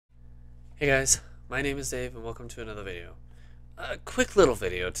Hey guys, my name is Dave and welcome to another video. A quick little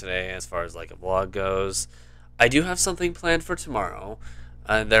video today as far as like a vlog goes. I do have something planned for tomorrow.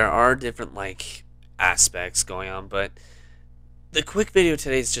 There are different aspects going on, but the quick video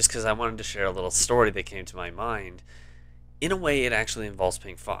today is just because I wanted to share a little story that came to my mind. In a way, it actually involves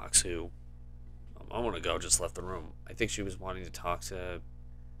Pink Fox, who a moment ago just left the room. I think she was wanting to talk to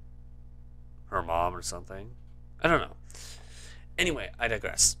her mom or something. I don't know. Anyway, I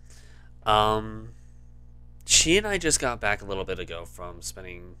digress. She and I just got back a little bit ago from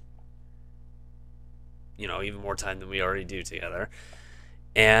spending, even more time than we already do together.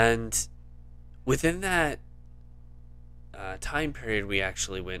 And within that time period, we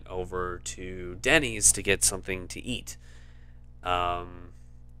actually went over to Denny's to get something to eat.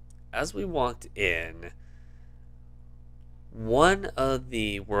 As we walked in, one of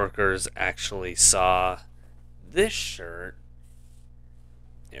the workers actually saw this shirt.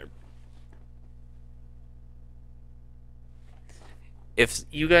 Here. If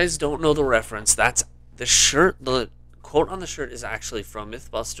you guys don't know the reference, that's the shirt. The quote on the shirt is actually from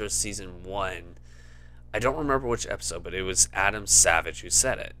Mythbusters Season 1. I don't remember which episode, but it was Adam Savage who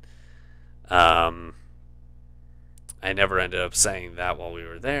said it. I never ended up saying that while we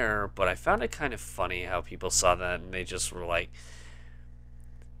were there, but I found it kind of funny how people saw that and they just were like,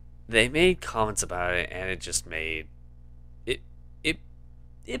 they made comments about it, and it just made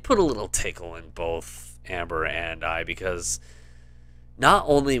it put a little tickle in both Amber and I, because not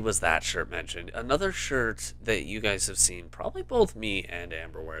only was that shirt mentioned, another shirt that you guys have seen, probably both me and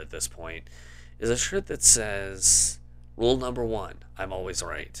Amber wear at this point, is a shirt that says, rule number 1, I'm always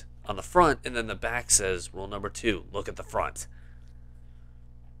right, on the front, and then the back says, rule number 2, look at the front.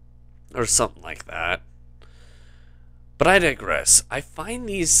 Or something like that. But I digress. I find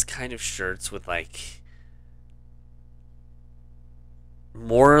these kind of shirts with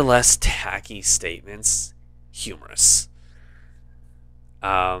more or less tacky statements humorous.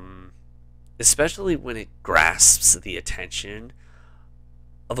 Especially when it grasps the attention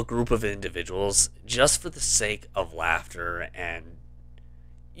of a group of individuals just for the sake of laughter and,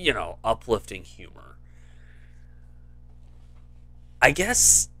 uplifting humor. I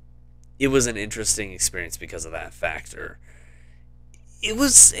guess it was an interesting experience because of that factor. It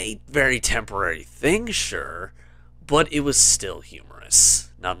was a very temporary thing, sure, but it was still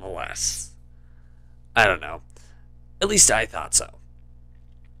humorous, nonetheless. I don't know. At least I thought so.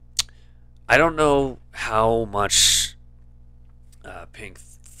 I don't know how much Pink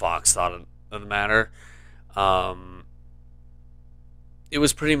Fox thought of the matter. It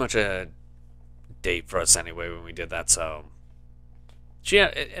was pretty much a date for us anyway when we did that, so she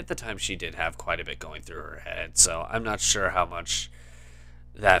at the time she did have quite a bit going through her head, so I'm not sure how much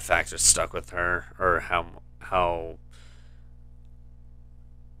that factor stuck with her, or how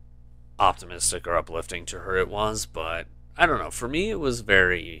optimistic or uplifting to her it was, but I don't know. For me, it was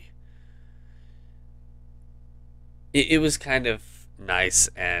very... It was kind of nice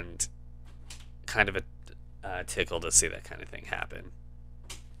and kind of a tickle to see that kind of thing happen.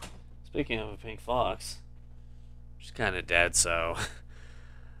 Speaking of a Pink Fox, she's kind of dead, so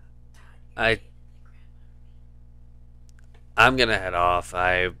I'm gonna head off.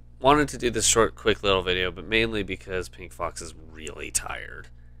 I wanted to do this short, quick little video, but mainly because Pink Fox is really tired.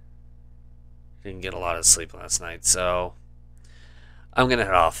 Didn't get a lot of sleep last night, so I'm gonna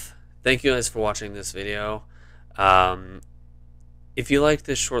head off. Thank you guys for watching this video. If you like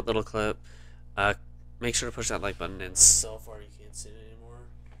this short little clip, make sure to push that like button, and so far you can't see it anymore.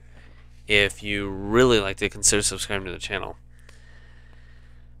 If you really liked it, consider subscribing to the channel.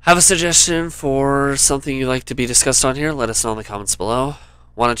 Have a suggestion for something you'd like to be discussed on here? Let us know in the comments below.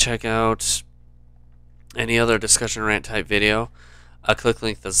 Want to check out any other discussion rant type video? Click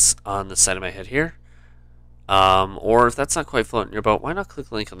link that's on the side of my head here. Or if that's not quite floating your boat, why not click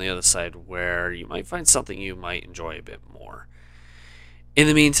the link on the other side where you might find something you might enjoy a bit more. In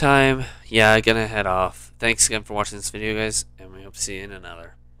the meantime, yeah, I'm gonna head off. Thanks again for watching this video, guys, and we hope to see you in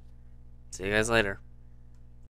another. See you guys later.